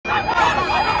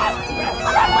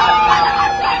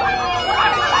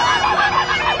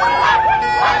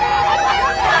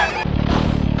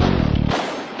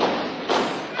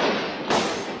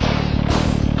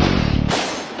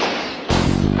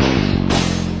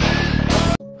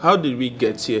How did we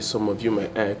get here, some of you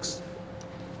might ask?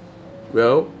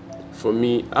 Well, for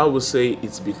me, I would say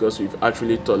it's because we've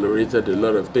actually tolerated a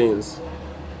lot of things.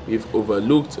 We've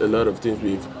overlooked a lot of things.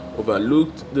 We've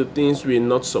overlooked the things we're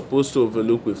not supposed to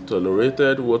overlook. We've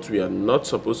tolerated what we are not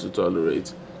supposed to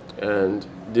tolerate. And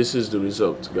this is the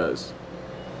result, guys.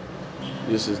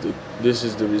 This is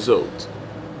the result.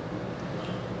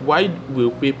 Why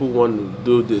will people want to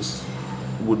do this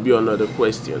would be another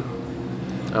question.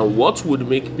 And what would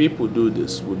make people do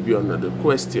this would be another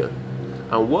question.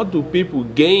 And what do people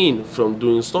gain from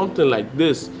doing something like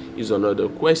this is another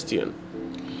question.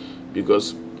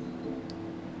 Because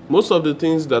most of the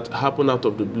things that happen out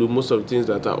of the blue, most of the things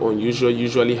that are unusual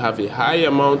usually have a high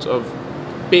amount of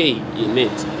pay in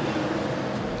it.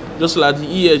 Just like the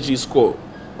ESG score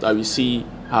that we see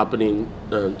happening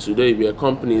today, where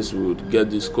companies would get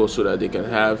this score so that they can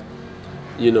have,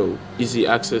 easy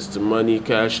access to money,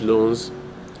 cash, loans,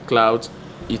 cloud,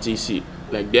 etc.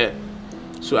 like that.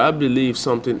 So I believe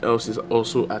something else is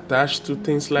also attached to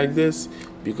things like this,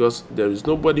 because there is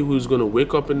nobody who's going to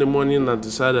wake up in the morning and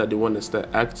decide that they want to start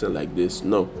acting like this.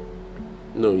 No,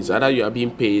 it's either you are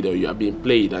being paid or you are being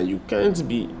played, and you can't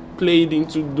be played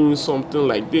into doing something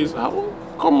like this.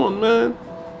 Come on, man.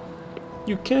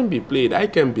 You can't be played. I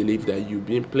can't believe that you've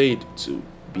been played to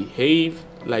behave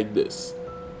like this.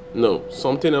 No,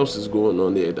 something else is going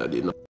on there that they know.